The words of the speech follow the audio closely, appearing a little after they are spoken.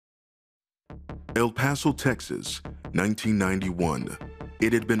El Paso, Texas, 1991.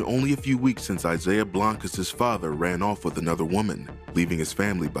 It had been only a few weeks since Isaiah Blancas' father ran off with another woman, leaving his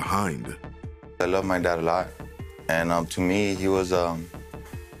family behind. I love my dad a lot, and to me, he was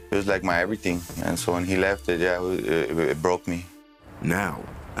like my everything. And so when he left, it broke me. Now,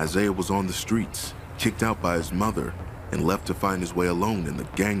 Isaiah was on the streets, kicked out by his mother, and left to find his way alone in the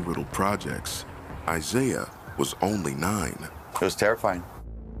gang-riddled projects. Isaiah was only 9. It was terrifying.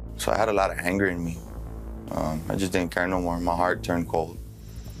 So I had a lot of anger in me. I just didn't care no more. My heart turned cold.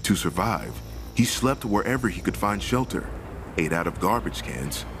 To survive, he slept wherever he could find shelter, ate out of garbage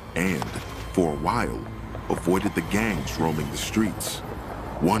cans, and, for a while, avoided the gangs roaming the streets.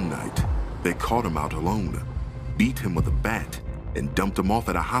 One night, they caught him out alone, beat him with a bat, and dumped him off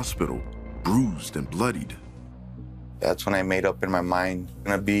at a hospital, bruised and bloodied. That's when I made up in my mind, I'm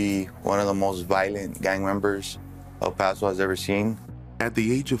gonna be one of the most violent gang members El Paso has ever seen. At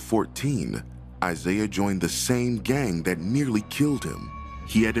the age of 14, Isaiah joined the same gang that nearly killed him.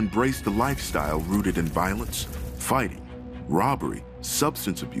 He had embraced a lifestyle rooted in violence, fighting, robbery,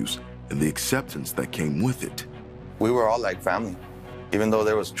 substance abuse, and the acceptance that came with it. We were all like family. Even though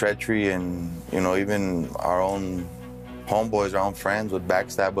there was treachery and, even our own homeboys, our own friends would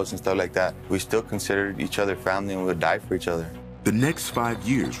backstab us and stuff like that, we still considered each other family and we would die for each other. The next 5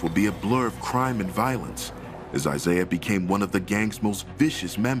 years will be a blur of crime and violence as Isaiah became one of the gang's most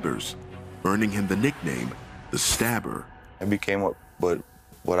vicious members, earning him the nickname, the Stabber. I became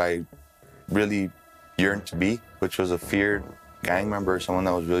what I really yearned to be, which was a feared gang member, someone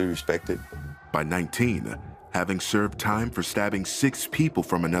that was really respected. By 19, having served time for stabbing 6 people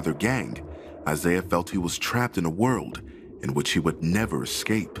from another gang, Isaiah felt he was trapped in a world in which he would never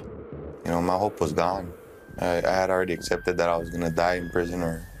escape. My hope was gone. I had already accepted that I was gonna die in prison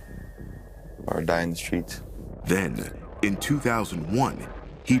or die in the streets. Then, in 2001,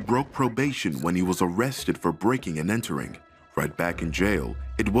 he broke probation when he was arrested for breaking and entering. Right back in jail,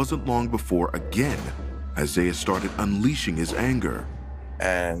 it wasn't long before, again, Isaiah started unleashing his anger.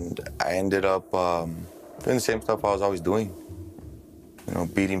 And I ended up doing the same stuff I was always doing.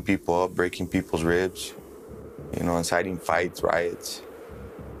 Beating people up, breaking people's ribs, inciting fights, riots.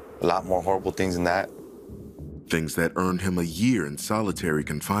 A lot more horrible things than that. Things that earned him a year in solitary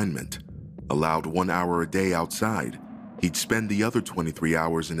confinement. Allowed 1 hour a day outside, he'd spend the other 23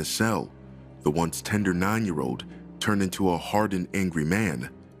 hours in his cell. The once tender 9-year-old, turned into a hardened, angry man,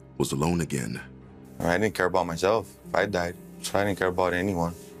 was alone again. I didn't care about myself if I died, so I didn't care about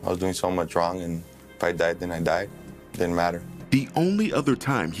anyone. I was doing so much wrong, and if I died, then I died. Didn't matter. The only other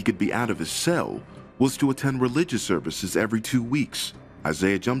time he could be out of his cell was to attend religious services every 2 weeks.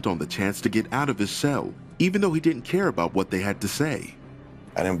 Isaiah jumped on the chance to get out of his cell, even though he didn't care about what they had to say.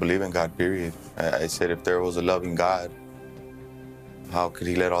 I didn't believe in God, period. I said if there was a loving God, how could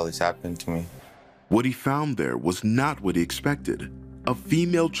he let all this happen to me? What he found there was not what he expected. A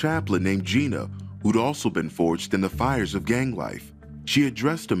female chaplain named Gina, who'd also been forged in the fires of gang life. She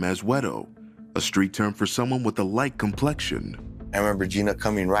addressed him as Wedo, a street term for someone with a light complexion. I remember Gina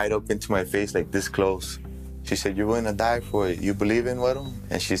coming right up into my face like this close. She said, "You're going to die for it. You believe in Wedo?"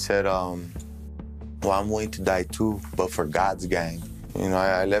 And she said, well, I'm willing to die too, but for God's gang.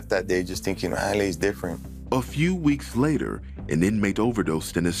 I left that day just thinking, LA's different. A few weeks later, an inmate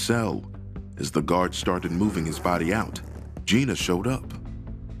overdosed in his cell. As the guards started moving his body out, Gina showed up.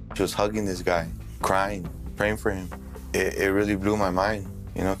 She was hugging this guy, crying, praying for him. It really blew my mind,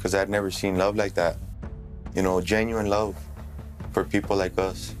 because I'd never seen love like that. Genuine love for people like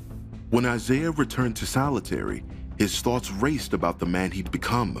us. When Isaiah returned to solitary, his thoughts raced about the man he'd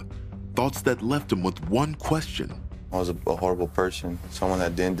become. Thoughts that left him with one question. I was a horrible person, someone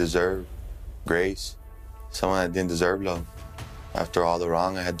that didn't deserve grace, someone that didn't deserve love after all the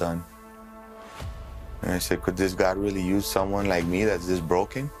wrong I had done. And I said, could this God really use someone like me that's this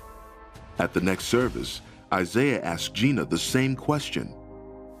broken? At the next service, Isaiah asked Gina the same question.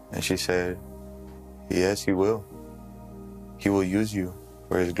 And she said, yes, he will. He will use you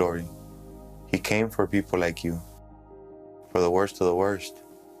for his glory. He came for people like you, for the worst of the worst.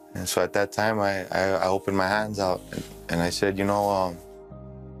 And so at that time, I opened my hands out and I said,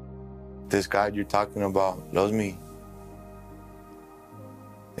 this God you're talking about loves me.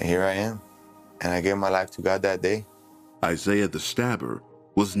 And here I am. And I gave my life to God that day. Isaiah the Stabber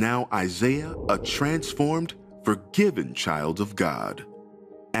was now Isaiah, a transformed, forgiven child of God.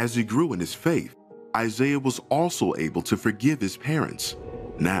 As he grew in his faith, Isaiah was also able to forgive his parents.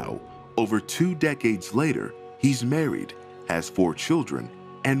 Now, over 2 decades later, he's married, has 4 children,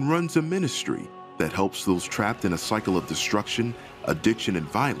 and runs a ministry that helps those trapped in a cycle of destruction, addiction, and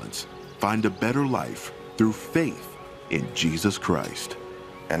violence find a better life through faith in Jesus Christ.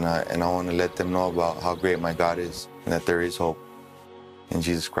 And I want to let them know about how great my God is and that there is hope in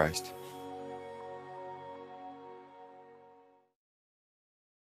Jesus Christ.